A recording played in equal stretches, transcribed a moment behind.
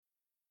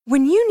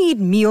When you need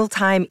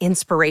mealtime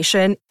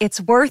inspiration,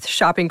 it's worth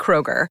shopping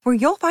Kroger, where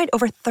you'll find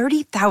over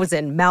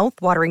 30,000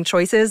 mouth-watering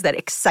choices that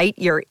excite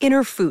your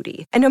inner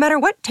foodie. And no matter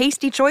what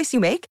tasty choice you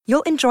make,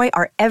 you'll enjoy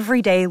our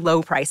everyday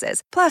low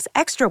prices, plus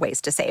extra ways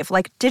to save,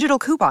 like digital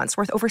coupons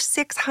worth over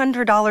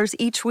 $600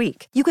 each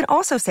week. You can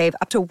also save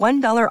up to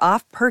 $1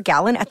 off per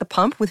gallon at the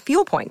pump with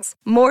fuel points.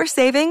 More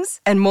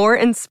savings and more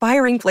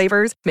inspiring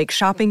flavors make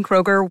shopping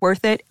Kroger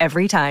worth it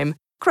every time.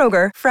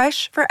 Kroger,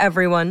 fresh for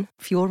everyone.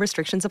 Fuel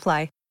restrictions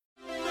apply.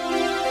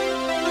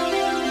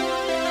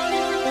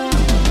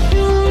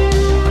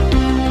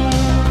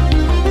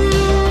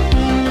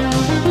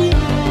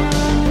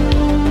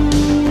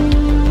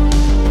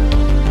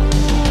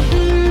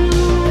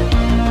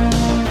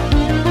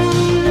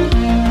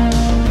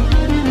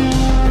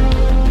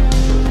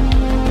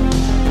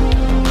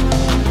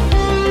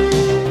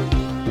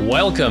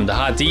 Welcome to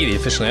Hot D, the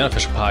officially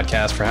unofficial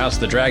podcast for House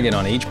of the Dragon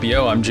on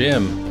HBO. I'm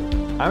Jim.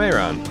 I'm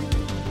Aaron.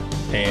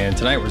 And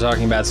tonight we're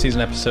talking about season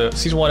 1,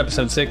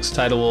 episode 6,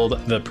 titled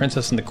The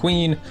Princess and the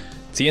Queen.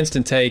 It's the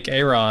instant take.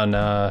 Aaron,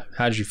 how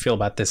did you feel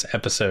about this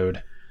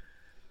episode?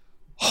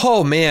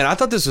 Oh man, I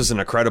thought this was an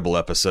incredible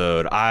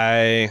episode.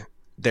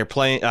 They're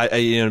playing,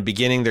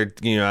 beginning,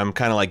 I'm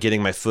kind of like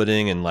getting my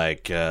footing and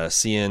like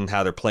seeing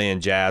how they're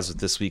playing jazz with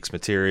this week's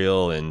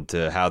material and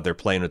how they're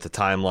playing with the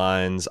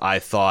timelines. I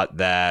thought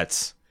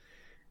that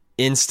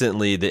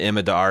instantly the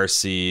Emma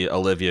D'Arcy,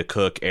 Olivia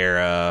Cooke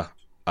era,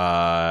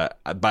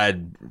 by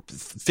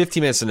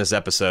 15 minutes in this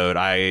episode,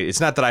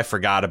 it's not that I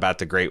forgot about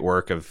the great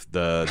work of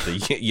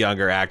the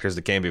younger actors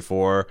that came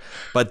before,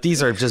 but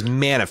these are just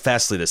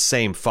manifestly the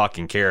same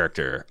fucking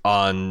character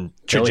on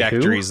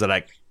trajectories that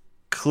I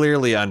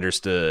clearly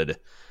understood,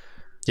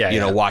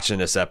 watching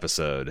this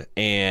episode.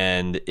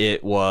 And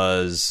it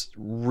was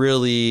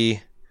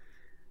really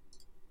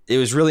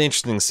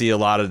interesting to see a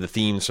lot of the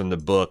themes from the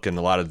book and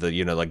a lot of the,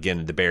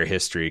 again, the Bear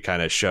history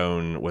kind of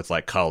shown with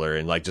like color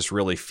and like I just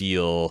really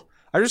feel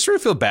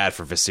bad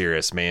for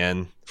Viserys,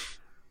 man.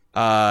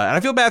 And I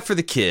feel bad for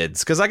the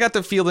kids because I got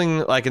the feeling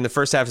like in the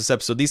first half of this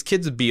episode, these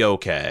kids would be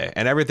okay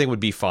and everything would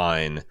be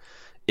fine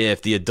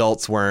if the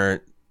adults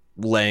weren't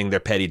laying their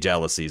petty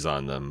jealousies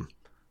on them.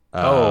 We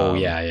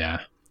kind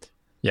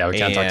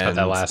of talked about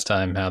that last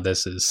time, how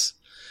this is,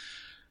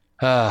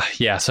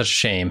 such a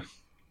shame.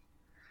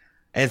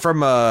 And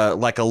from a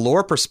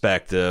lore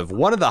perspective,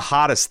 one of the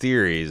hottest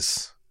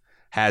theories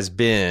has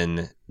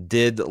been,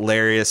 did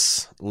Larry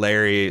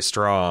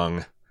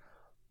Strong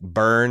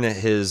burn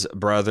his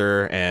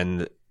brother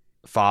and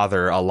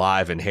father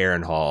alive in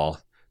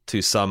Harrenhal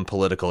to some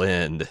political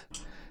end?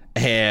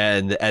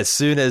 And as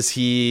soon as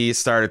he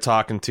started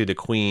talking to the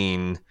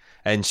queen,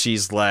 and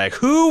she's like,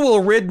 who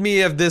will rid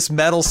me of this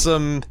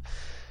meddlesome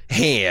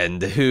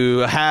hand who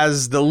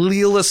has the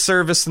lealest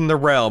service in the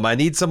realm? I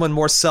need someone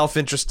more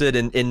self-interested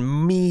in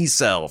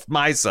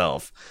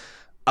myself.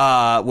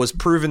 Was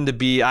proven to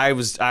be, I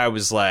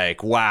was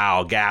like,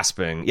 wow,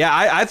 gasping. Yeah,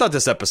 I thought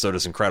this episode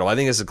was incredible. I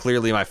think this is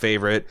clearly my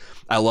favorite.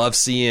 I love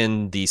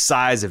seeing the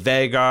size of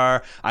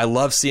Vhagar. I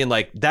love seeing,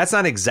 that's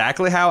not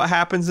exactly how it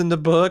happens in the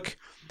book,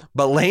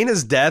 but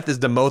Laena's death is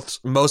the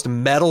most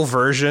metal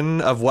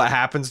version of what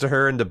happens to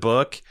her in the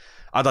book.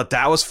 I thought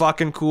that was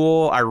fucking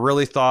cool. I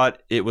really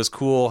thought it was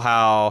cool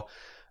how,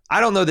 I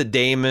don't know that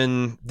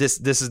Daemon,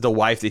 this is the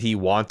wife that he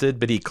wanted,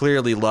 but he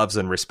clearly loves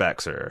and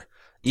respects her,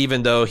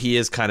 even though he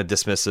is kind of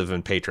dismissive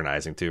and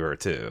patronizing to her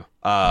too.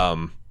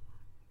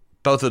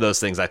 Both of those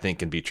things I think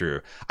can be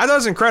true. I thought it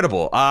was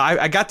incredible.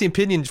 I got the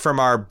opinion from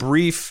our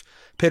brief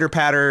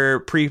pitter-patter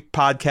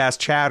pre-podcast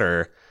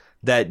chatter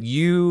that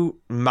you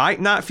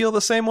might not feel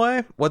the same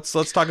way. Let's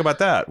talk about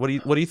that. What do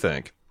you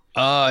think?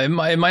 It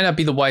might not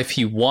be the wife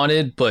he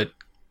wanted, but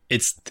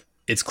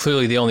it's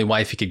clearly the only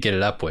wife he could get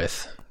it up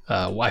with.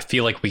 I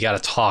feel like we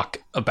got to talk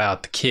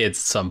about the kids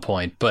at some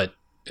point, but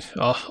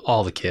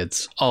all the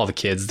kids.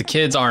 The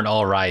kids aren't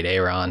all right,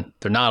 Aaron.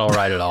 They're not all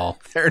right at all.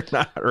 They're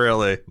not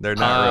really.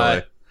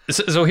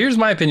 So here's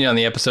my opinion on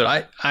the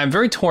episode. I'm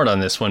very torn on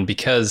this one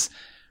because,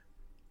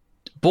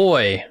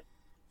 boy,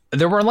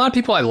 there were a lot of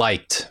people I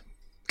liked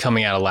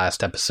coming out of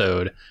last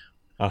episode.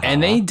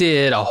 And they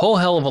did a whole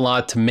hell of a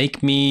lot to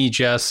make me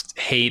just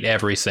hate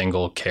every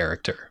single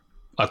character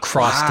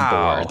across the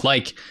board.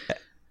 Like,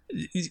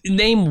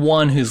 name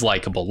one who's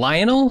likable.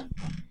 Lionel?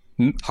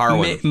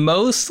 Harwin.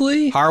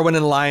 Mostly? Harwin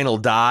and Lionel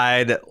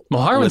died.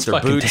 Well, Harwin's with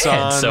their fucking boots dead,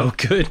 on. so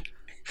good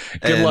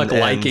luck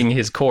liking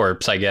his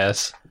corpse, I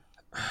guess.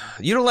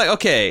 You don't like...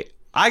 Okay,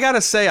 I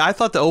gotta say, I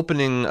thought the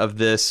opening of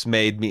this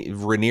made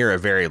Rhaenyra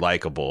very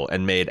likable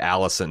and made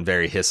Alicent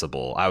very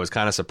hissable. I was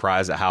kind of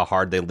surprised at how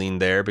hard they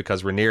leaned there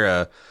because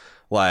Rhaenyra,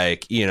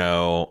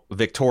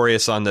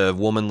 victorious on the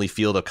womanly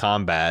field of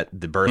combat,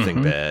 the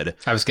birthing bed.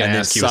 I was going to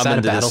ask you, was that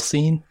a battle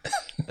scene?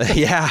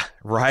 Yeah,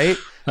 right?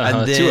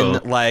 And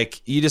then,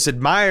 you just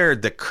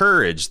admired the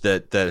courage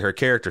that her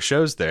character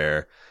shows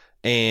there.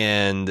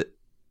 And...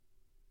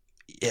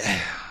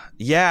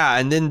 Yeah,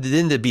 and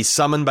then to be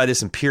summoned by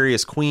this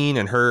imperious queen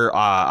and her,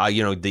 I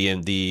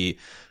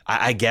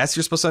I guess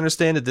you're supposed to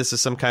understand that this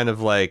is some kind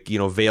of like,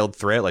 veiled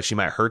threat. Like she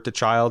might hurt the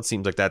child.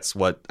 Seems like that's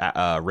what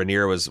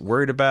Rhaenyra was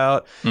worried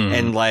about. Mm-hmm.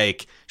 And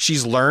like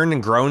she's learned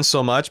and grown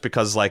so much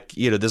because like,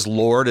 this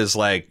lord is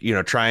like,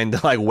 trying to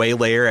like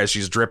waylay her as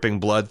she's dripping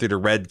blood through the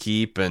Red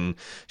Keep. And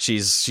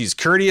she's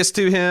courteous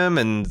to him.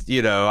 And,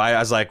 I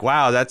was like,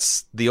 wow,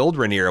 that's the old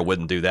Rhaenyra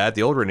wouldn't do that.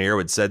 The old Rhaenyra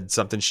would said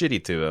something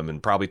shitty to him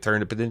and probably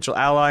turned a potential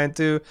ally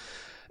into.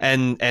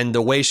 And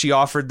the way she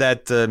offered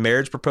that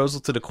marriage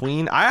proposal to the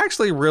queen, I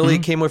actually really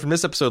came away from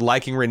this episode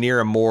liking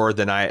Rhaenyra more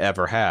than I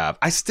ever have.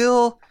 I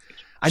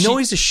know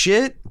he's a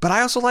shit, but I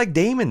also like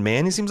Daemon,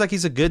 man. He seems like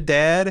he's a good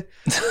dad.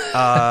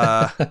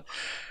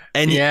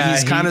 And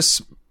he's kind of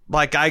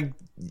like,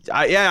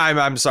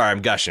 I'm sorry,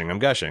 I'm gushing.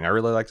 I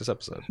really like this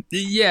episode.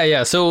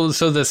 Yeah. So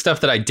the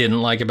stuff that I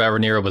didn't like about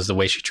Rhaenyra was the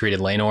way she treated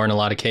Laenor in a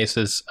lot of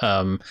cases.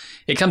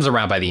 It comes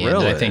around by the end.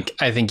 Really?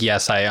 I think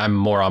yes, I'm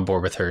more on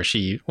board with her.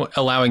 She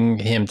allowing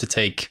him to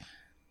take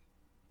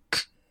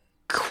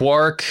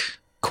Quark.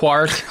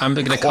 I'm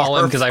going to call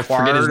him because I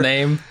forget his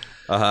name.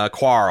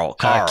 Carl.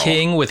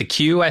 King with a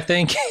Q, I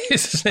think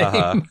is his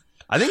name.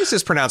 I think it's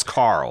just pronounced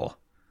Carl.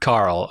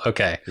 Carl,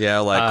 okay. Yeah,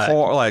 like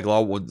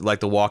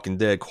The Walking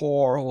Dead,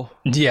 Carl.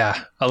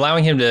 Yeah,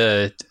 allowing him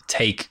to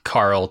take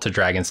Carl to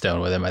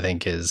Dragonstone with him, I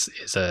think, is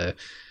a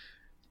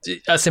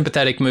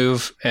sympathetic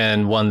move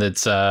and one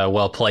that's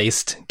well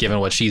placed, given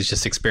what she's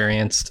just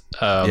experienced.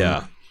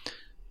 Yeah.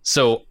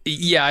 So,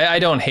 yeah, I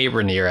don't hate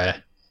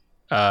Rhaenyra.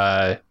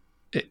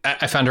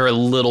 I found her a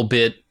little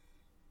bit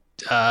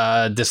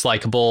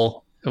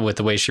dislikable with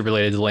the way she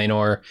related to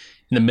Laenor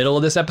in the middle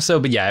of this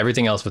episode, but yeah,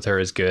 everything else with her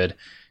is good.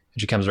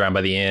 She comes around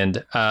by the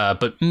end.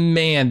 But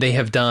man, they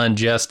have done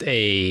just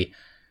a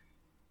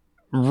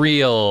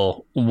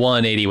real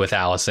 180 with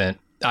Alicent.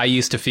 I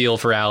used to feel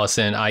for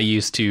Alicent. I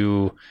used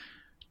to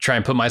try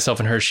and put myself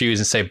in her shoes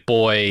and say,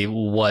 boy,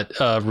 what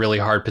a really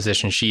hard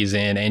position she's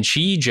in. And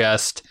she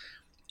just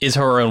is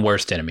her own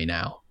worst enemy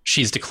now.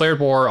 She's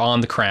declared war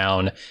on the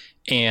crown,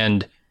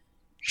 and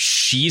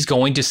she's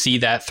going to see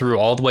that through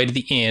all the way to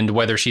the end,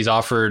 whether she's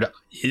offered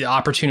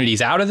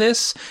opportunities out of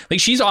this. Like,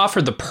 she's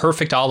offered the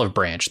perfect olive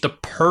branch, the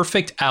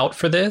perfect out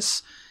for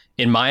this,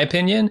 in my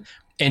opinion,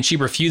 and she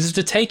refuses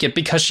to take it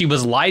because she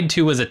was lied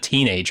to as a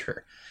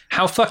teenager.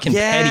 How fucking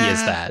petty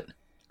is that?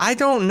 I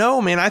don't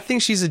know, man. I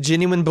think she's a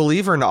genuine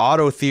believer in the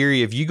Otto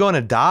theory of you going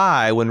to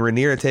die when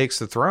Rhaenyra takes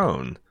the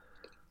throne.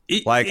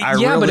 But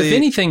if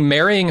anything,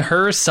 marrying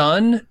her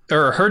son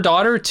or her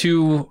daughter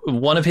to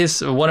one of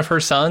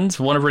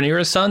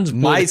Rhaenyra's sons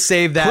might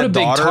save that put a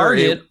big daughter.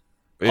 target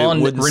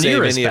on save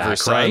Rhaenyra's any back, of her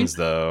sons,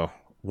 though.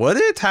 Would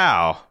it?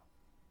 How?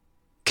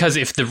 Because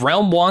if the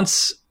realm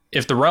wants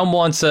a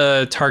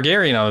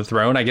Targaryen on the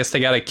throne, I guess they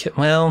got to.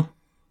 Well,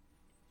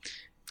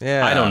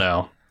 yeah, I don't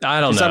know.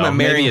 She's talking about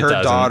marrying her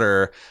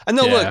daughter.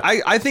 No, look,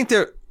 I think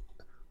that.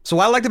 So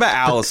what I liked about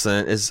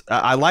Alicent is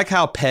I like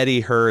how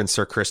petty her and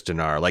Sir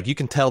Criston are. Like, you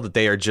can tell that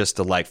they are just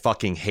a like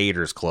fucking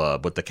haters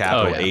club with the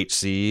capital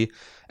HC,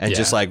 and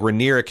just like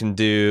Rhaenyra can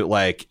do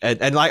like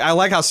and like I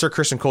like how Sir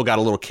Criston Cole got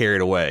a little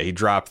carried away. He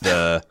dropped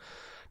the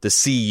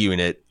C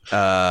unit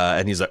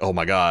and he's like, oh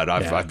my god,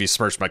 I've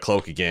besmirched my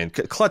cloak again.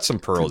 Clutch some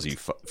pearls, you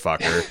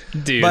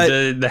fucker. Dude,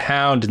 but the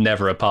Hound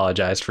never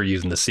apologized for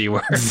using the C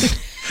word.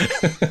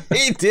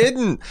 He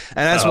didn't, and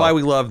that's why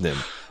we loved him.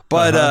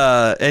 But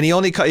and he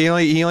only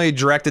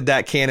directed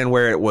that canon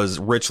where it was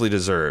richly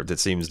deserved. It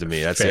seems to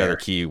me that's the other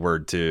key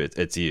word to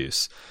its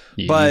use.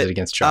 Use it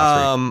against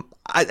Joffrey.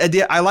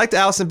 I liked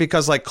Alicent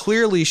because like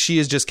clearly she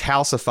is just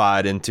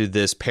calcified into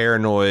this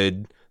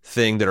paranoid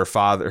thing that her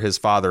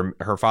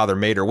father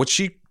made her, which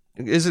she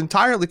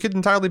could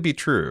entirely be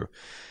true.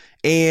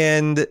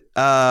 And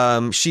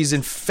she's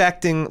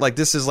infecting, like,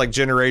 this is like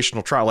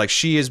generational trauma. Like,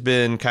 she has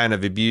been kind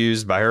of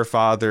abused by her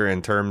father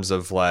in terms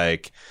of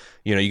like,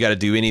 you got to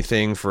do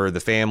anything for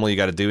the family. You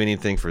got to do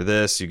anything for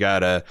this. You got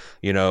to,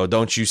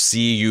 don't you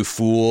see, you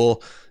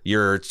fool?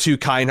 You're too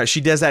kind.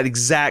 She does that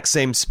exact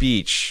same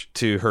speech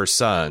to her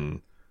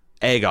son,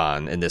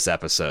 Aegon, in this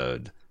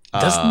episode.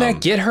 Doesn't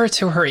that get her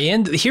to her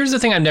end? Here's the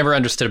thing I've never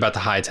understood about the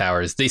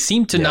Hightowers. They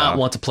seem to not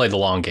want to play the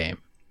long game.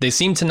 They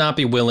seem to not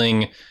be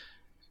willing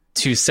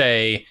to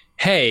say,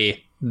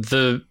 hey,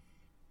 the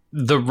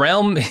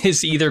realm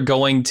is either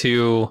going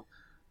to...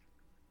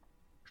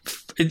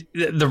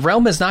 The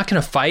realm is not going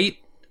to fight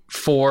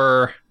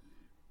for...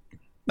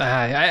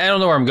 I don't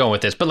know where I'm going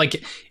with this, but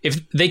like,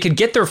 if they could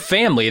get their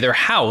family, their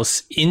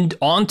house,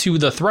 onto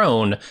the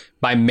throne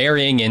by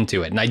marrying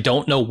into it, and I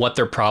don't know what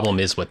their problem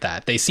is with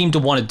that. They seem to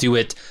want to do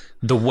it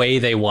the way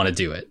they want to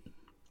do it.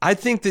 I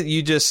think that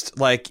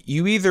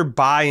you either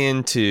buy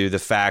into the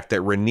fact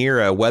that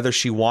Rhaenyra, whether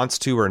she wants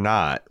to or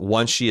not,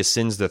 once she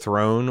ascends the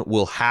throne,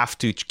 will have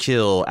to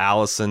kill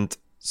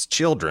Alicent's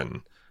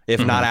children,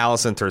 if not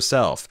Alicent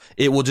herself.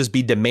 It will just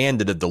be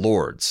demanded of the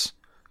lords.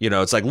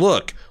 It's like,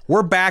 look,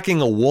 we're backing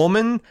a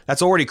woman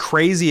that's already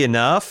crazy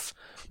enough,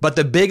 but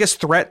the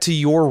biggest threat to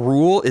your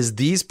rule is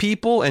these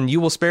people, and you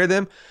will spare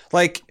them.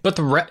 Like, but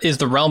is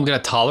the realm going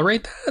to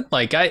tolerate that?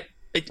 Like,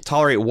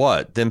 Tolerate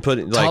what? Then put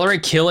like,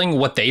 tolerate killing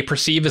what they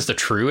perceive as the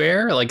true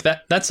heir. Like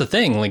that's the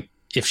thing. Like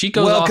if she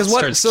goes off and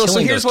starts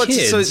killing those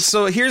kids.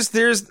 So here's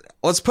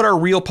let's put our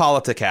real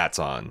politic hats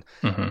on.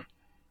 Mm-hmm.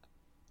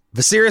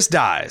 Viserys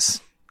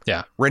dies.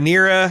 Yeah.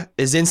 Rhaenyra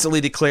is instantly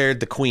declared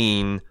the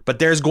queen, but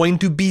there's going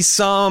to be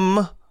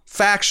some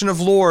faction of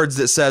lords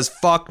that says,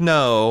 fuck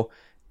no,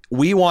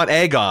 we want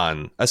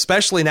Aegon,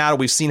 especially now that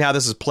we've seen how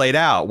this is played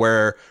out,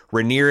 where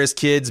Rhaenyra's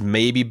kids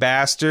may be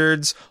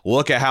bastards.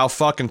 Look at how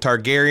fucking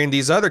Targaryen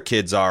these other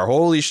kids are.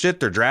 Holy shit,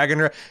 they're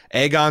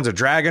Aegon's a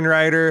dragon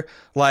rider.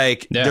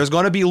 Like, there's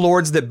going to be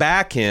lords that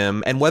back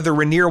him, and whether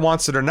Rhaenyra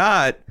wants it or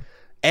not,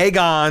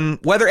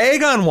 whether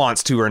Aegon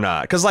wants to or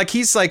not, because like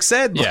he's like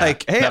said,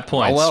 like, hey, that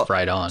point's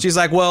right on. She's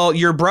like, well,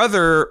 your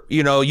brother,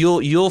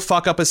 you'll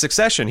fuck up his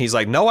succession. He's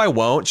like, no, I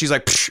won't. She's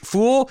like,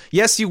 fool,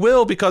 yes, you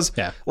will, because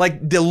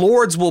like the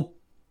lords will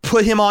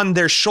put him on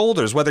their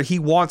shoulders, whether he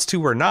wants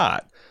to or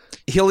not.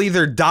 He'll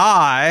either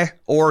die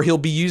or he'll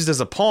be used as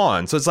a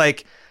pawn. So it's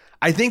like,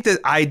 I think the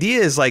idea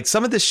is like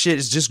some of this shit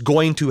is just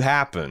going to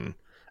happen,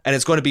 and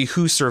it's going to be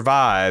who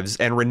survives.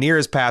 And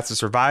Rhaenyra's path to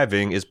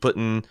surviving is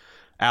putting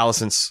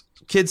Alicent's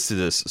kids to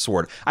this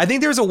sword. I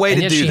think there's a way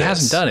to do this. She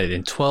hasn't done it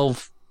in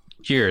 12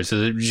 years.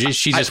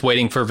 She's just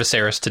waiting for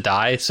Viserys to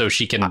die so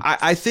she can.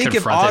 I think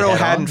if Otto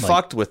hadn't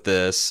fucked with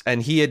this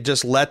and he had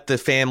just let the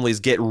families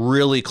get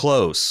really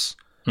close,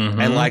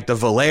 and like the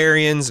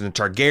Valerians and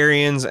the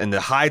Targaryens and the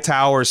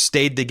Hightowers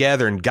stayed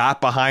together and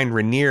got behind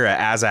Rhaenyra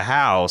as a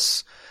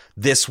house,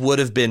 this would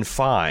have been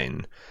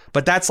fine.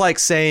 But that's like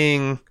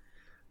saying,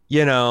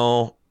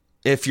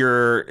 if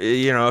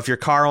your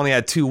car only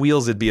had two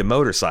wheels, it'd be a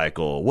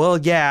motorcycle. Well,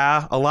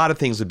 yeah, a lot of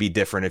things would be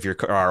different if your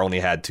car only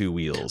had two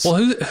wheels. Well,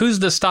 who's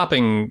the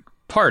stopping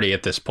party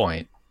at this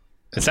point?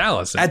 It's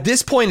Alicent. At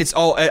this point,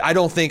 I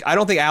don't think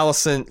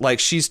Alicent, like,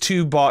 she's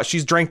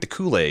drank the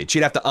Kool-Aid.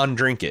 She'd have to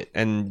undrink it,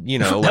 and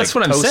that's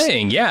what I'm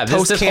saying. Yeah,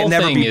 toast can't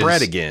never be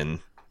bread again.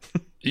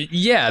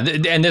 Yeah,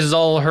 and this is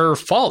all her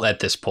fault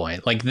at this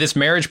point. Like, this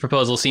marriage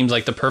proposal seems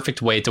like the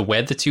perfect way to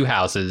wed the two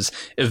houses.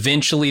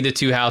 Eventually, the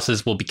two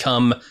houses will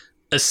become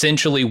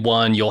essentially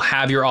one. You'll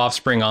have your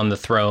offspring on the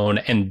throne,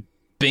 and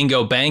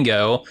bingo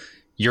bango,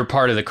 you're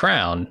part of the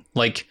crown.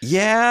 Like,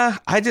 yeah,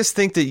 I just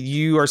think that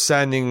you are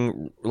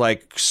sounding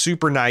like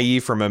super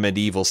naive from a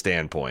medieval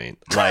standpoint.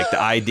 Like the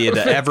idea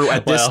that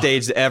at this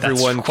stage that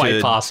everyone that's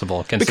quite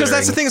possible, because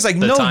that's the thing. Is like,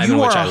 no,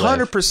 you are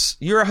 100%.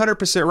 You're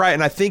 100% right,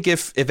 and I think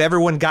if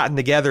everyone gotten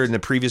together in the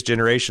previous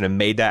generation and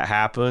made that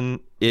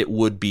happen, it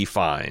would be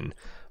fine.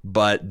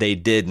 But they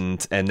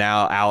didn't, and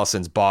now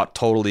Alicent's bought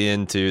totally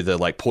into the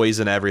like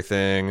poison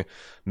everything,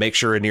 make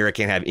sure Rhaenyra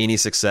can't have any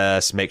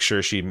success, make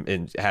sure she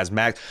has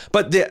max.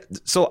 But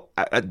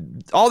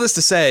all this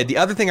to say, the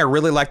other thing I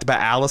really liked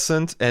about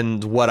Alicent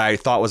and what I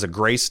thought was a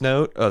grace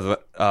note of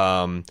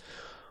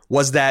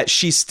was that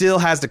she still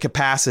has the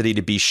capacity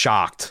to be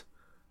shocked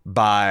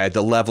by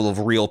the level of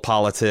real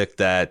politic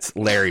that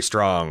Larry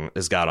Strong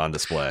has got on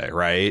display,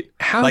 right?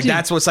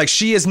 That's what's like,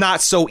 she is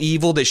not so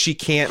evil that she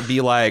can't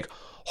be like,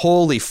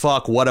 holy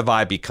fuck, what have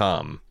I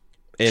become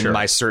in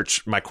my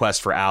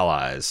quest for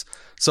allies?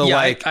 So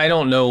I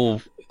don't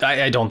know.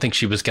 I don't think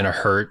she was going to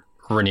hurt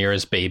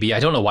Rhaenyra's baby. I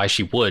don't know why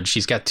she would.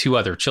 She's got two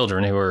other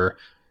children who are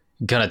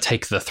going to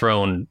take the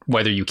throne,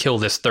 whether you kill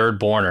this third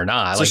born or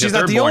not. So she's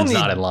not the only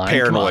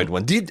paranoid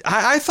one.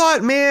 I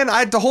thought, man,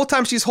 the whole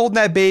time she's holding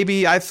that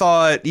baby, I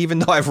thought, even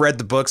though I've read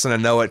the books and I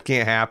know it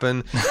can't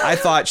happen, I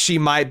thought she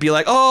might be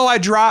like, oh, I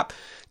dropped.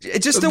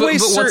 Just the way,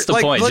 but what's the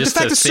point? Just the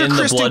fact to Sir thin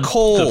Criston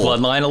Cole, the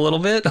bloodline a little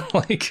bit,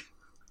 like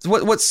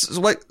what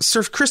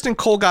Sir Criston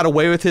Cole got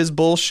away with his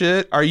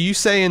bullshit. Are you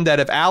saying that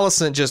if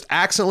Alicent just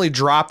accidentally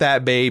dropped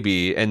that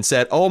baby and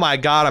said, "Oh my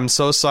God, I'm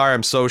so sorry,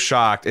 I'm so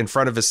shocked," in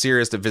front of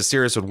Viserys, that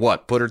Viserys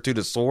would put her to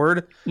the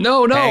sword?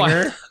 No,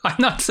 I'm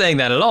not saying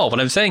that at all. What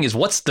I'm saying is,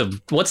 what's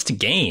to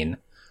gain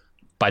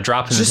by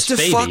dropping this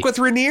baby? Just to fuck with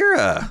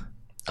Rhaenyra.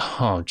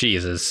 Oh,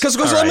 Jesus. Because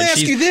let me ask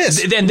you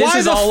this. Then this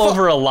is all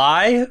over a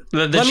lie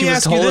that she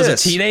was told as a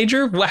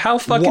teenager? How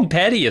fucking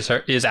petty is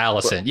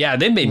Alicent? Yeah,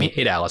 they made me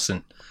hate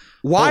Alicent.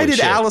 Why did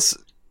Alicent...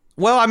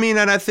 Well, I mean,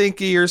 and I think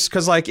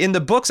because like in the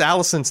books,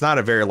 Alicent's not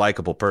a very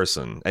likable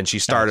person, and she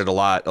started a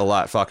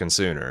lot fucking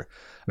sooner.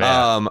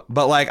 Yeah.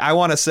 But like, I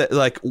want to say,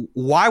 like,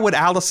 why would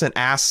Alicent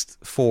ask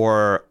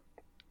for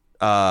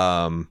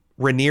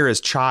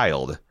Rhaenyra's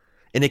child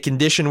in a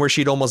condition where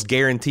she'd almost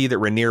guarantee that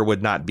Rhaenyra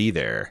would not be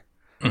there?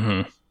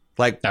 Mm-hmm.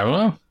 Like, I don't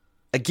know.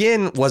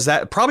 Again, was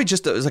that probably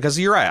just because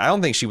you're right? I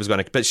don't think she was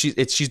going to, but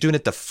she's doing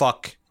it to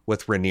fuck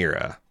with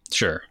Rhaenyra.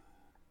 Sure.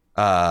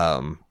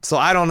 So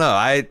I don't know.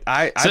 I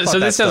thought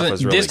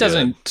this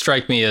doesn't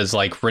strike me as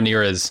like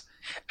Rhaenyra's.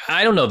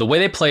 I don't know. The way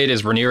they play it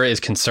is Rhaenyra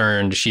is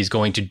concerned she's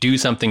going to do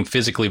something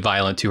physically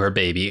violent to her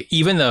baby,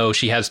 even though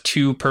she has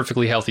two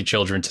perfectly healthy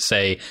children to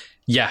say,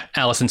 yeah,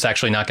 Alicent's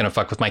actually not going to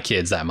fuck with my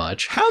kids that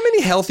much. How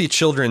many healthy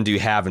children do you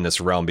have in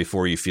this realm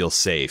before you feel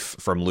safe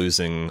from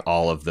losing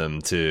all of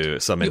them to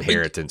some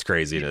inheritance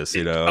craziness,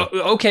 you know?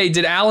 Okay,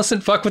 did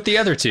Alicent fuck with the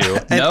other two?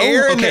 No?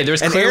 Aaron, okay,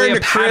 there's and clearly Aaron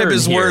a pattern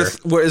McCribb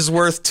here. is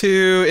worth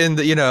 2 in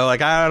the, you know,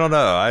 like, I don't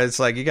know. It's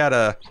like, you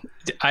gotta...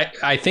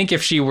 I think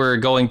if she were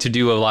going to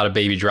do a lot of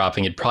baby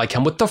dropping, it'd probably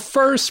come with the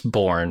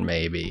firstborn.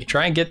 Maybe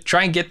try and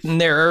get in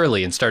there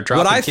early and start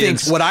dropping. What I think,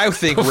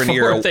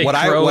 Rhaenyra, what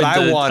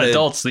I wanted,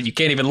 adults that you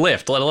can't even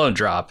lift, let alone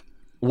drop.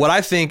 What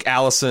I think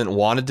Alicent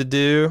wanted to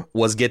do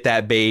was get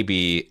that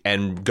baby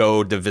and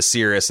go to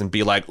Viserys and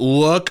be like,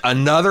 look,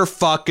 another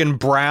fucking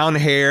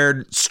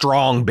brown-haired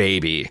strong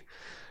baby.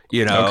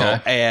 You know,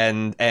 okay.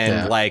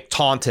 and like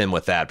taunt him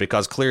with that,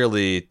 because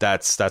clearly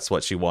that's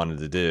what she wanted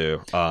to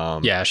do.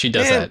 Yeah, she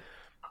does that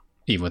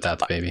even without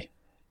the baby.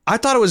 I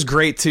thought it was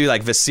great too,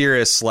 like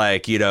Viserys,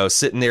 like, you know,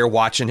 sitting there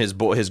watching his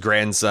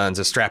grandsons,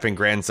 his strapping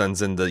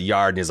grandsons in the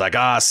yard, and he's like,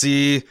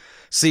 see,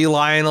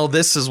 Lionel,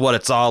 this is what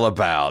it's all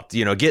about.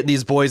 You know, getting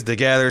these boys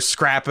together,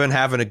 scrapping,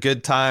 having a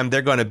good time.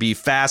 They're going to be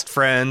fast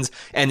friends,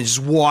 and just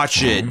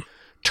watch it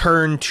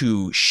turn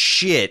to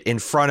shit in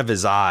front of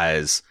his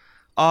eyes.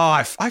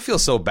 Oh, I feel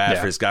so bad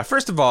for this guy.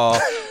 First of all,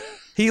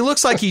 he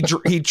looks like he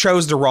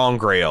chose the wrong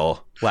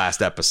grail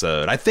last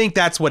episode. I think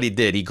that's what he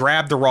did. He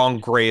grabbed the wrong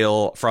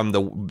grail from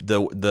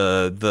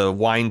the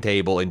wine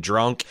table and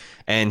drunk,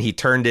 and he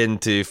turned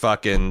into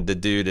fucking the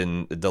dude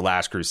in The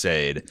Last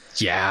Crusade.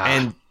 Yeah.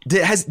 And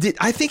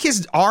I think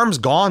his arm's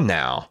gone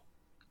now.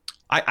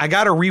 I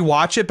got to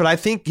rewatch it, but I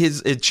think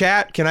his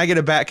chat. Can I get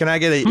it back? Can I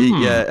get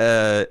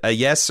a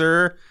yes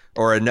sir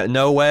or a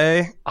no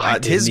way?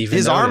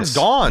 His arm's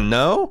gone.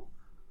 No.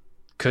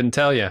 Couldn't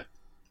tell you.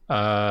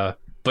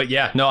 But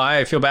yeah, no,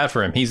 I feel bad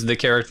for him. He's the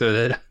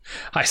character that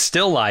I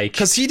still like,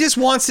 because he just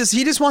wants his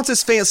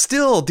fans.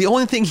 Still, the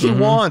only thing he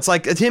wants,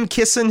 like him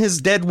kissing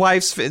his dead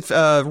wife's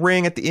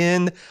ring at the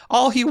end,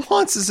 all he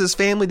wants is his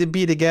family to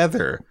be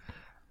together.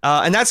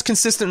 And that's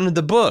consistent in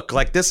the book.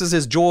 Like, this is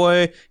his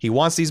joy. He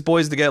wants these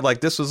boys together.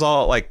 Like, this was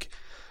all like,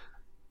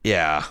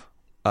 yeah.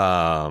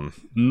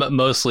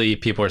 Mostly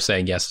people are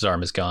saying yes, his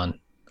arm is gone.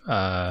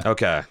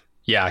 Okay.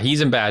 Yeah, he's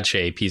in bad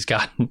shape. He's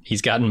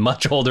gotten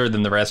much older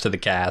than the rest of the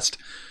cast.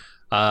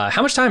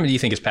 How much time do you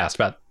think has passed?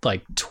 About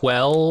like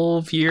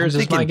 12 years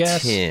is my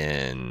guess.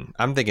 10.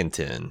 I'm thinking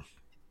 10.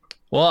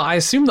 Well, I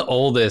assume the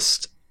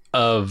oldest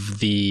of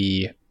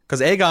the, because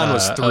Aegon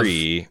was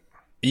 3.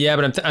 Yeah,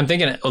 but I'm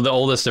thinking the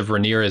oldest of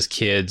Rhaenyra's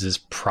kids is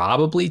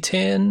probably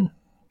 10.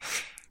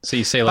 So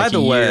you say like a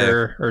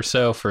year or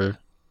so for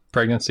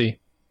pregnancy.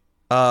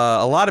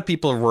 A lot of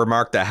people have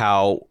remarked at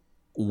how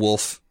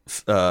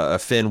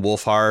Finn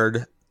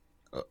Wolfhard,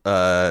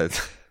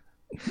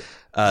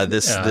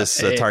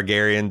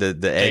 Targaryen, the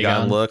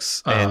Aegon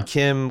looks, and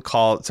Kim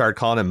started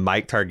calling him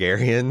Mike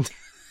Targaryen.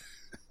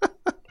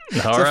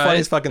 It's the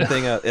funniest fucking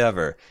thing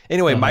ever.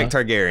 Anyway, Mike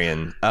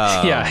Targaryen.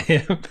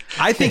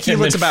 I think he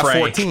looks about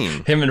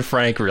 14. Him and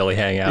Frank really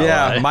hang out.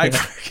 Yeah, Mike.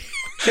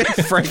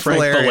 Frank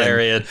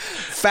Valerian.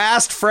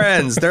 Fast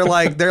friends. They're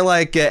like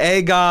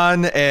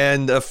Aegon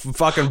and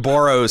fucking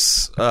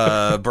Boros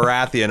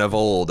Baratheon of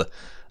old.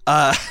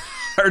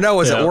 Or no,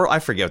 was it? I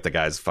forget what the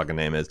guy's fucking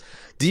name is.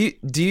 Do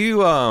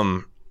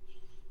you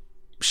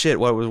shit?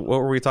 What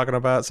were we talking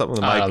about? Something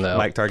with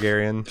Mike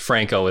Targaryen.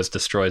 Frank always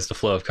destroys the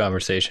flow of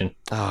conversation.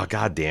 Oh,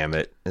 god damn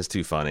it! It's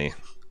too funny.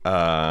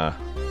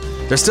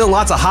 There's still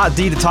lots of hot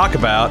D to talk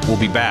about. We'll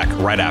be back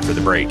right after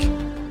the break.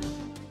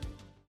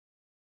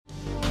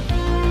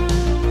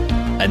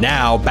 And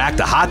now back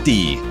to hot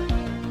D.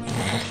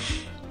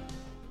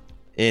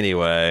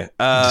 Anyway,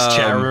 just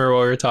chat. Remember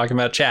what we were talking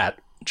about? Chat.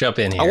 Jump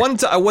in here. I wanted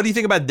to. What do you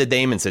think about the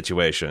Daemon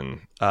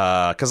situation?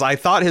 Because I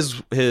thought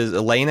his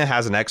Elena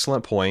has an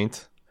excellent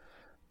point,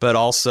 but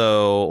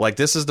also like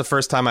this is the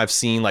first time I've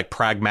seen like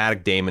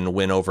pragmatic Daemon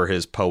win over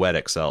his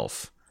poetic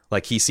self.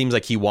 Like he seems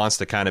like he wants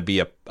to kind of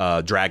be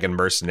a dragon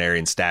mercenary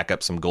and stack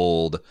up some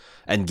gold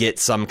and get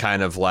some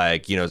kind of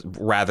like, you know,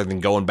 rather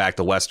than going back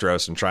to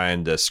Westeros and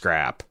trying to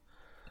scrap.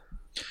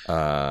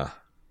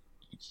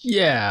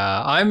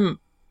 Yeah,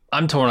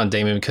 I'm torn on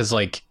Daemon because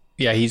like,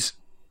 yeah,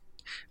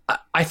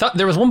 I thought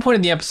there was one point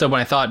in the episode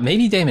when I thought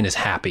maybe Daemon is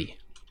happy.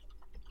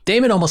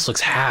 Daemon almost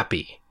looks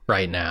happy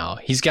right now.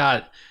 He's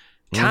got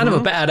kind of a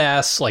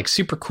badass, like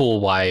super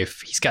cool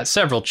wife. He's got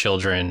several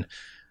children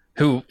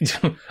who,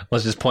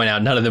 let's just point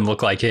out, none of them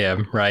look like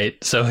him, right?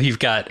 So you've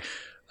got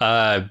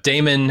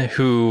Daemon,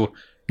 who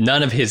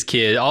none of his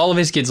kids, all of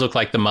his kids look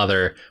like the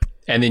mother.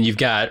 And then you've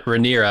got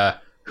Rhaenyra,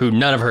 who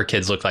none of her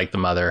kids look like the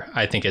mother.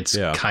 I think it's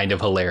kind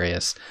of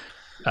hilarious.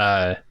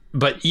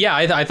 But yeah,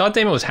 I thought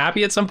Daemon was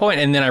happy at some point,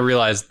 and then I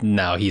realized,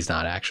 no, he's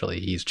not actually.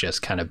 He's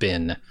just kind of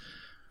been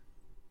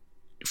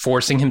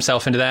forcing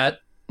himself into that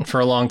for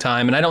a long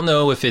time. And I don't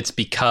know if it's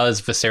because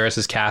Viserys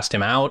has cast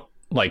him out,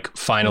 like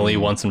finally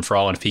once and for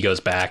all, and if he goes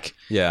back,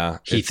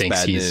 he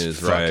thinks he's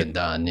fucking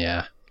done.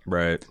 Yeah.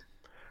 Right.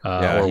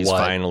 Or he's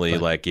finally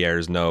like,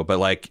 there's no, but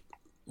like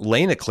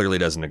Lena clearly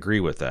doesn't agree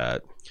with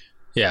that.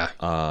 Yeah.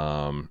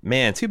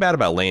 Man, too bad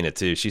about Lena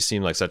too. She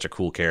seemed like such a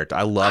cool character.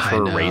 I love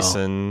her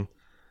racing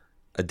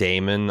a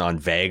Daemon on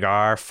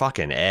Vhagar.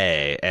 Fucking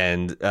A.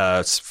 And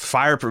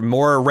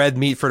more red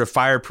meat for the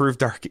fireproof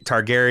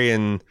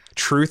Targaryen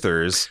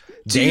truthers.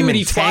 Dude, Daemon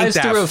he flies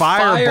tanked through that a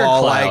fire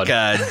fireball cloud. like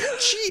a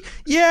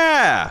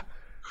yeah.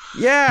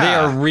 Yeah. They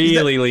are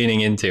really leaning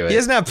into it. He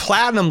doesn't have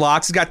platinum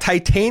locks. He's got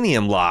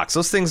titanium locks.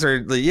 Those things are,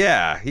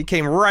 he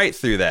came right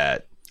through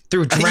that.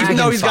 Through dragon Even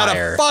though he's fire. got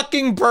a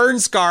fucking burn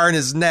scar in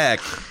his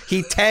neck,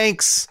 he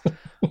tanks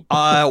 1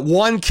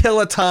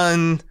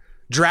 kiloton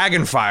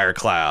dragon fire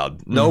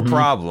cloud. No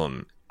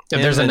problem.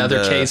 And there's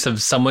another case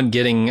of someone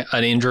getting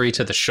an injury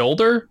to the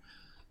shoulder.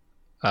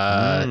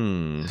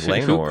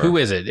 Laenor. Who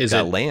is it? Is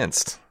it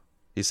lanced?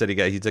 He said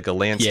he took a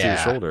lance to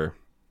his shoulder.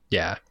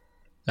 Yeah.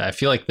 I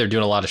feel like they're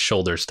doing a lot of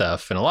shoulder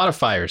stuff and a lot of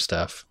fire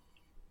stuff.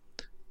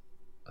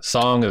 A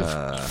song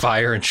of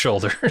fire and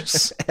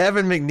shoulders.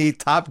 Evan McNeith,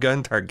 Top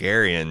Gun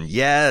Targaryen.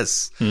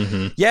 Yes.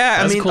 Mm-hmm.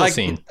 Yeah, That's a cool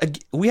scene.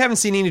 We haven't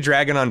seen any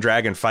dragon on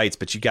dragon fights,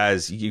 but you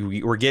guys,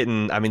 we're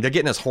getting, they're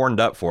getting us horned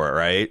up for it,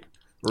 right?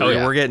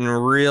 We're getting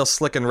real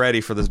slick and ready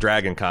for this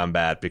dragon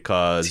combat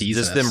because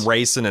just them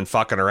racing and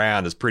fucking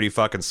around is pretty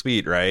fucking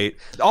sweet, right?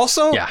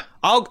 Also,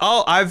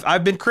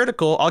 I've been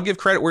critical. I'll give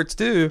credit where it's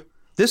due.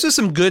 This is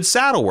some good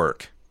saddle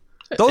work.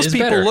 Those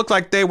people look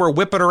like they were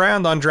whipping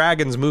around on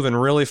dragons moving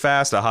really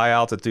fast at high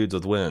altitudes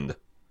with wind.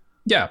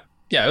 Yeah.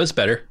 Yeah, it was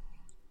better.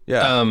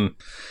 Yeah.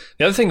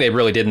 The other thing they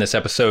really did in this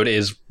episode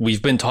is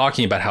we've been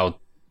talking about how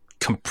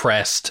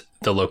compressed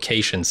the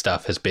location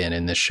stuff has been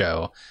in this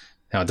show.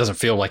 Now, it doesn't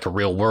feel like a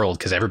real world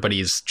because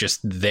everybody's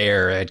just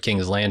there at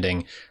King's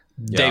Landing.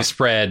 Yeah. They've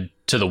spread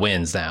to the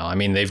winds now. I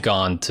mean, they've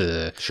gone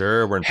to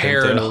we're in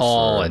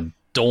Harrenhal and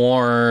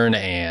Dorne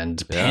and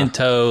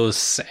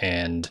Pentos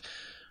and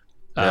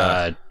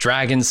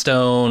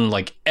Dragonstone.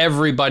 Like,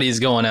 everybody's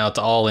going out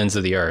to all ends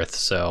of the earth.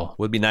 So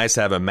would be nice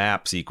to have a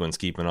map sequence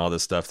keeping all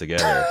this stuff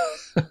together.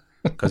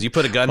 Because you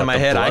put a gun in my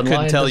head, I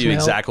couldn't tell you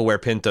exactly where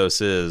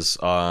Pentos is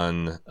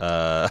on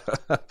over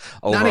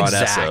Not on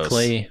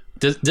exactly.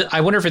 Essos. I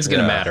wonder if it's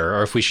going to matter,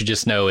 or if we should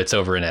just know it's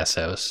over in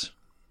Essos.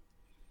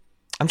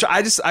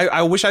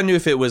 I wish I knew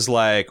if it was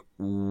like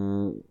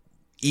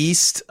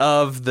east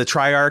of the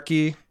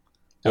Triarchy,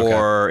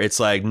 or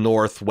it's like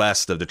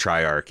northwest of the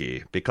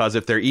Triarchy. Because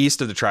if they're east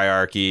of the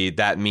Triarchy,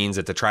 that means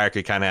that the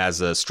Triarchy kind of has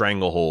a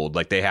stranglehold.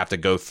 Like they have to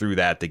go through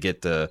that to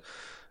get to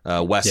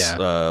west.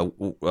 So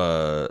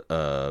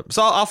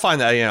I'll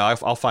find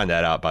that. I'll find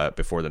that out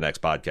before the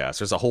next podcast.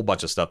 There's a whole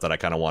bunch of stuff that I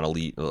kind of want to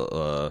lead.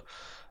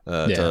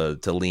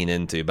 To lean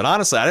into, but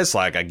honestly,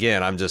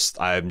 I'm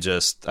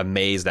just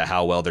amazed at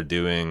how well they're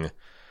doing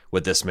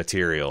with this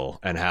material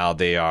and how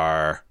they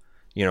are,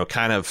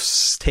 kind of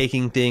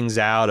taking things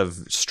out of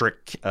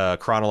strict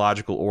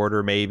chronological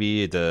order,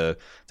 maybe to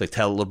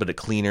tell a little bit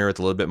cleaner with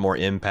a little bit more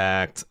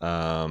impact.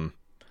 I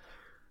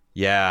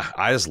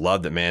just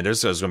loved it, man.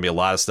 There's going to be a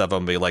lot of stuff. I'm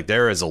going to be like,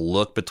 there is a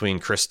look between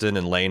Kristen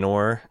and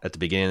Laenor at the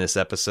beginning of this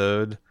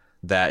episode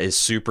that is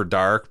super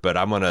dark, but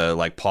I'm going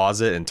to pause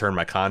it and turn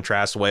my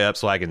contrast way up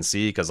so I can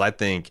see, because I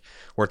think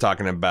we're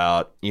talking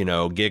about,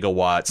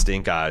 gigawatt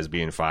stink eyes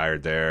being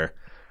fired there.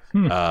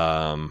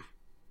 I'm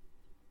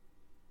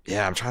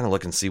trying to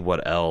look and see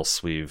what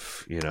else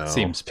we've,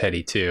 Seems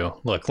petty too.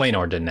 Look,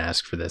 Laenor didn't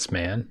ask for this,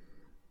 man.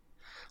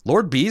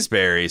 Lord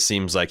Beesbury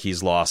seems like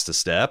he's lost a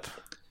step.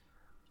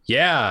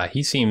 Yeah,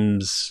 he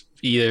seems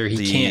either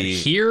he can't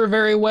hear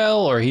very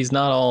well or he's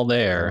not all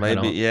there.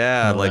 Maybe,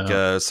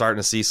 starting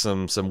to see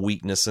some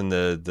weakness in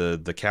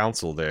the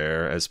council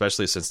there,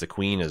 especially since the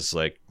queen is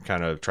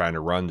kind of trying to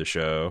run the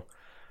show.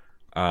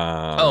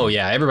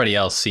 Everybody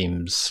else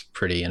seems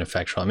pretty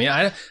ineffectual. I mean,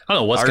 I don't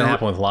know what's going to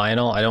happen with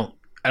Lionel. I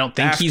don't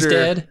think he's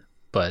dead,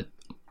 but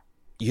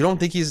you don't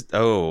think he's?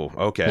 Oh,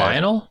 okay.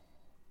 Lionel?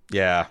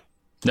 Yeah.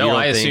 No,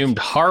 I assumed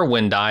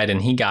Harwin died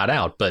and he got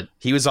out, but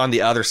he was on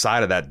the other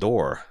side of that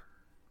door.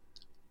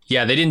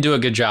 Yeah, they didn't do a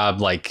good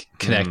job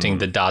connecting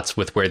the dots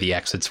with where the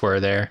exits were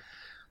there.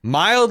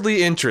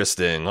 Mildly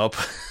interesting. I'll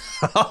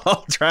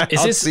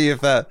see if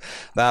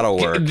that'll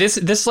work. This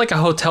is like a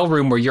hotel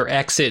room where your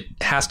exit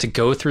has to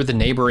go through the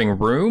neighboring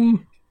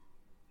room.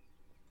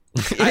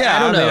 I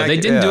don't know. They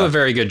didn't do a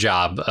very good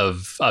job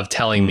of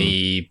telling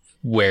me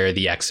where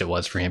the exit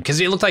was for him,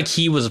 because it looked like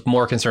he was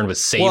more concerned with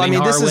saving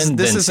Harwin.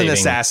 This is an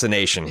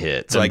assassination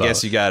hit, so I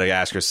guess you got to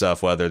ask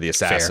yourself whether the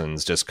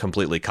assassins just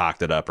completely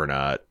cocked it up or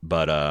not.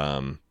 But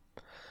are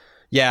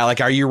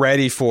you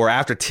ready for,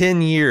 after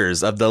 10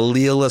 years of the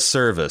Leela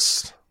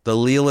service, the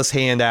Leela's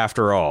hand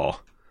after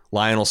all,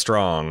 Lionel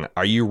Strong,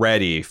 are you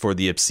ready for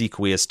the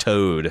obsequious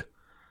toad,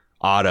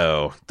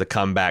 Otto, to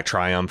come back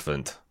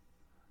triumphant?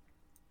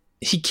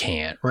 He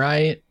can't,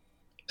 right?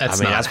 That's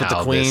what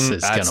the queen.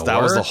 This is gonna that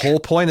work. Was the whole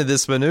point of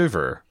this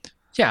maneuver.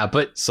 Yeah,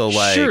 but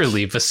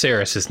surely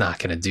Viserys is not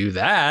going to do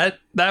that.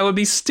 That would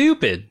be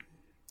stupid.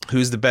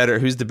 Who's the better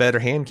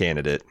hand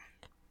candidate?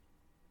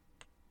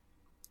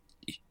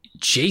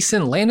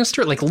 Jason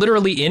Lannister?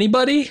 Literally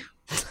anybody?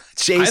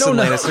 Jason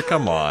Lannister,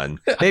 come on.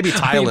 Maybe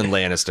Tywin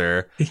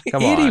Lannister.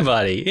 Come on.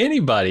 Anybody,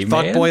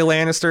 man. Fuckboy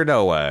Lannister,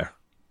 no way.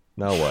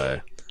 No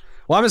way.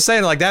 Well, I'm just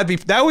saying, like that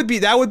would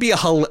be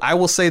I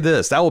will say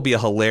this, that will be a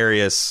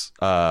hilarious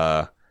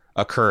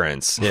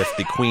occurrence if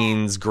the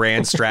queen's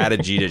grand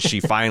strategy that she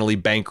finally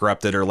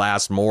bankrupted her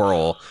last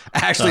moral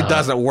actually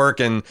doesn't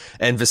work, and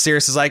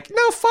Viserys is like,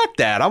 no, fuck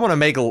that, I'm gonna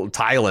make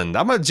Thailand,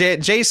 I'm a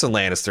Jason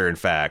Lannister, in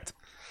fact.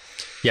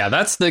 Yeah,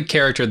 that's the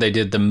character they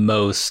did the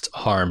most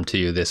harm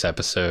to this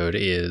episode,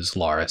 is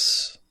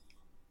Larys.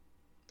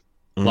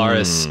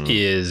 Larys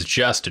is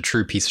just a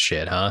true piece of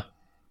shit, huh?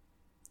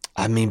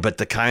 I mean, but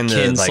the kind of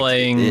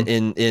kinslaying,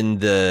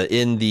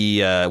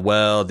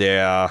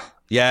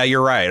 yeah,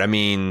 you're right. I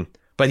mean,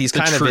 but he's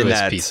kind of in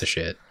that piece of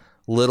shit,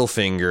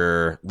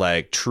 Littlefinger,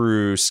 like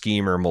true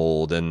schemer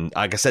mold. And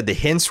like I said, the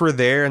hints were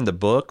there in the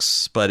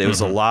books, but it was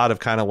a lot of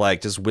kind of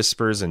like just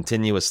whispers and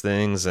tenuous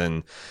things.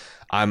 And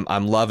I'm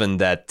loving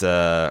that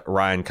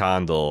Ryan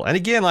Condal. And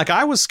again, like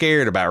I was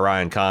scared about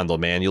Ryan Condal,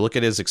 man. You look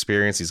at his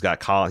experience; he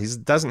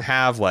doesn't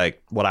have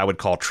like what I would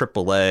call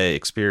AAA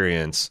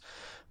experience.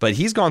 But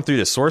he's gone through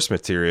the source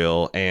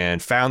material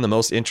and found the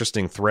most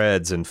interesting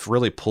threads and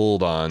really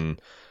pulled on,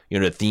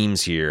 the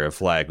themes here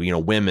of like,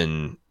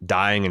 women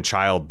dying in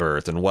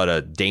childbirth and what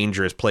a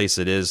dangerous place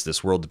it is,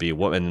 this world, to be a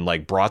woman, and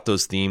like brought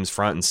those themes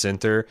front and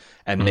center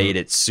and made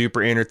it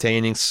super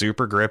entertaining,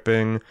 super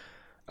gripping.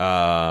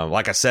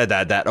 Like I said,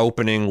 that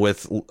opening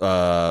with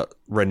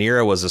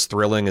Rhaenyra was as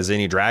thrilling as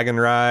any dragon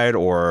ride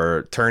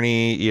or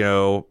tourney,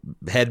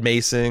 head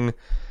macing.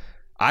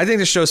 I think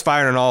this show's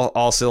firing on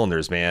all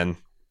cylinders, man.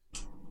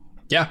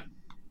 Yeah.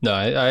 No,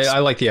 I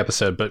like the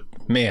episode, but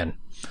man,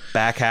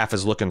 back half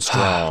is looking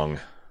strong.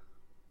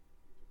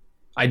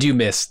 I do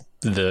miss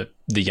the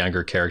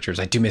younger characters.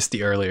 I do miss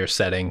the earlier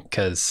setting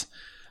because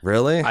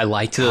really I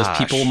liked those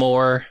people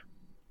more.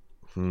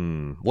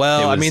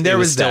 Well, there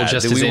was still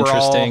just as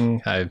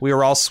interesting. We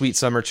were all sweet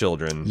summer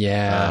children.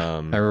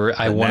 Yeah,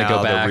 I want to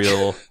go back.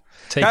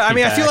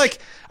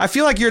 I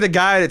feel like you're the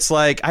guy that's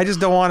like, I just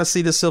don't want to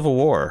see the Civil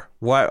War.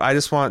 What I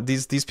just want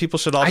these people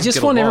should all. I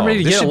just want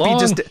everybody to get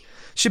along.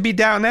 Should be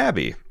Downton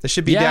Abbey. This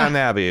should be Downton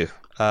Abbey,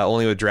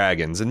 only with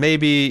dragons. And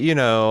maybe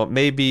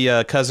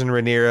cousin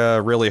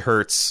Rhaenyra really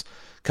hurts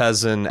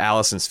cousin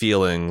Alicent's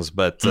feelings.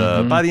 But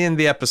by the end of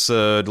the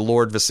episode,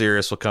 Lord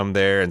Viserys will come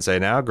there and say,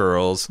 now,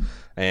 girls,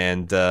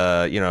 and,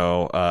 who's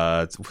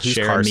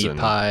share Carson? Meat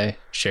pie,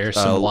 share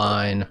some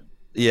wine.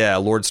 Yeah,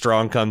 Lord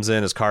Strong comes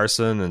in as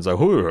Carson and is like,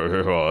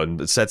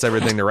 and sets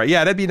everything to right.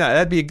 Yeah,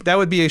 that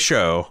would be a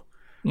show.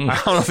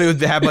 I don't know if it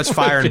would have much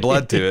fire and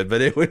blood to it,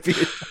 but it would be.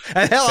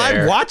 And hell,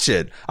 fair. I'd watch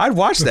it. I'd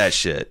watch that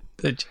shit.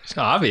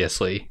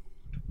 Obviously.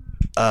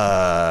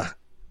 All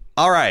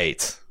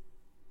right.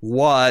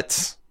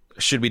 What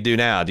should we do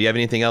now? Do you have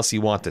anything else you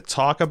want to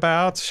talk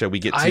about? Should we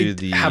get to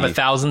I have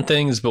 1,000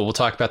 things, but we'll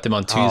talk about them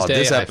on Tuesday.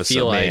 This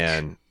episode,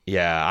 man.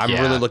 Yeah, I'm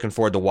really looking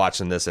forward to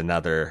watching this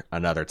another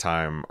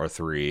time or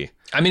three.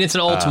 I mean, it's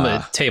an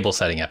ultimate table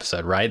setting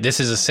episode, right? This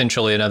is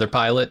essentially another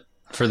pilot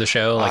for the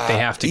show. Like they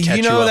have to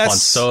catch you up on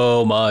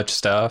so much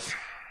stuff.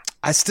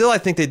 I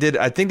think they did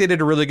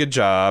a really good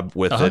job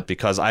with it,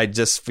 because I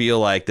just feel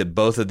like that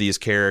both of these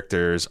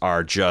characters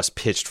are just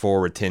pitched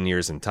forward 10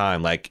 years in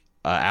time. Like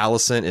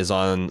Alicent is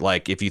on,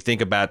 like, if you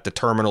think about the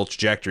terminal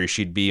trajectory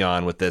she'd be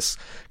on with this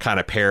kind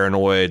of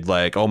paranoid,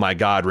 like, oh my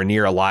God,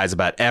 Rhaenyra lies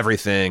about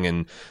everything,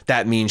 and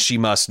that means she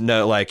must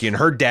know, like, and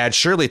her dad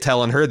surely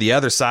telling her the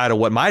other side of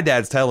what my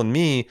dad's telling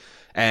me.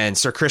 And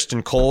Sir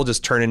Christian Cole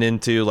just turning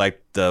into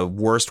like the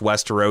worst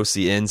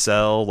Westerosi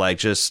incel, like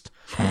just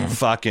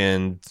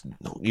fucking,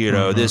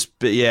 this.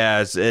 But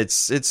yeah,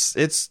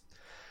 it's.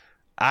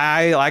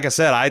 Like I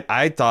said,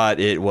 I thought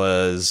it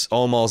was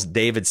almost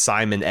David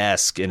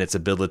Simon-esque in its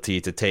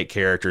ability to take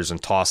characters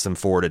and toss them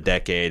forward a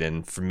decade,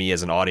 and for me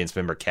as an audience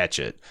member, catch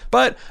it.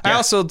 But I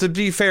also, to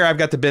be fair, I've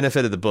got the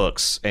benefit of the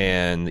books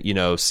and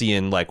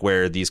seeing like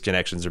where these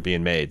connections are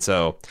being made.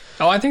 So,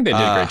 I think they did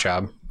a great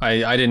job.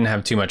 I didn't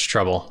have too much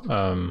trouble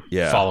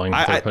following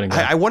what they're putting down.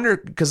 I wonder,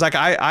 because like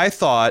I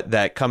thought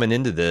that coming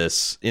into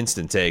this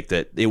Instant Take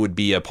that it would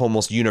be a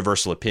almost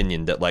universal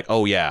opinion that like,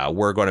 oh yeah,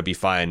 we're going to be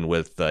fine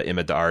with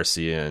Emma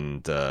D'Arcy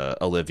and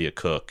Olivia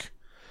Cook.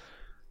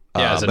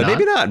 But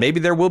maybe not. Maybe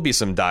there will be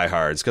some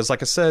diehards, because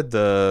like I said,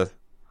 the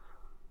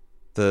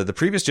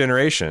previous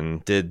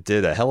generation did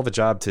a hell of a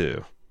job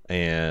too,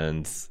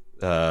 and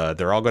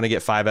they're all going to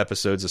get 5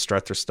 episodes of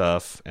strut their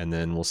stuff, and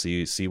then we'll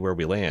see where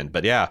we land.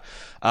 But yeah,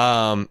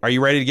 are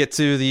you ready to get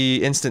to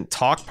the instant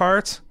talk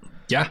part?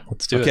 Yeah,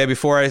 let's do it. Okay,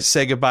 before I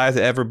say goodbye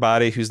to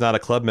everybody who's not a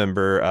club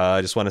member,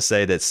 I just want to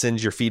say that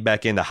send your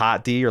feedback into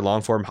Hot D, your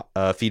long form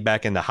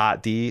feedback into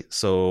Hot D.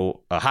 So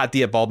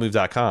hotd at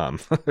baldmove.com.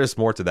 There's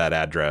more to that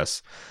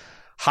address.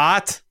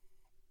 Hot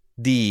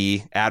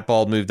D at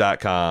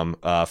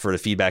baldmove.com for the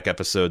feedback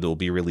episode that will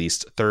be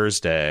released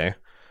Thursday.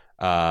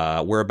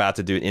 We're about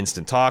to do an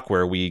instant talk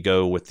where we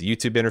go with the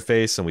YouTube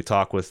interface and we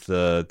talk with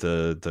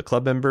the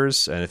club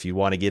members. And if you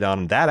want to get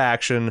on that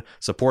action,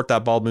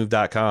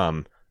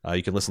 support.baldmove.com.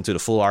 You can listen to the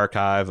full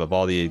archive of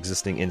all the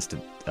existing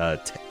instant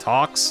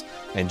talks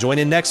and join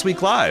in next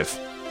week live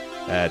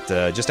at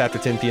just after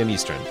 10 p.m.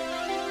 Eastern.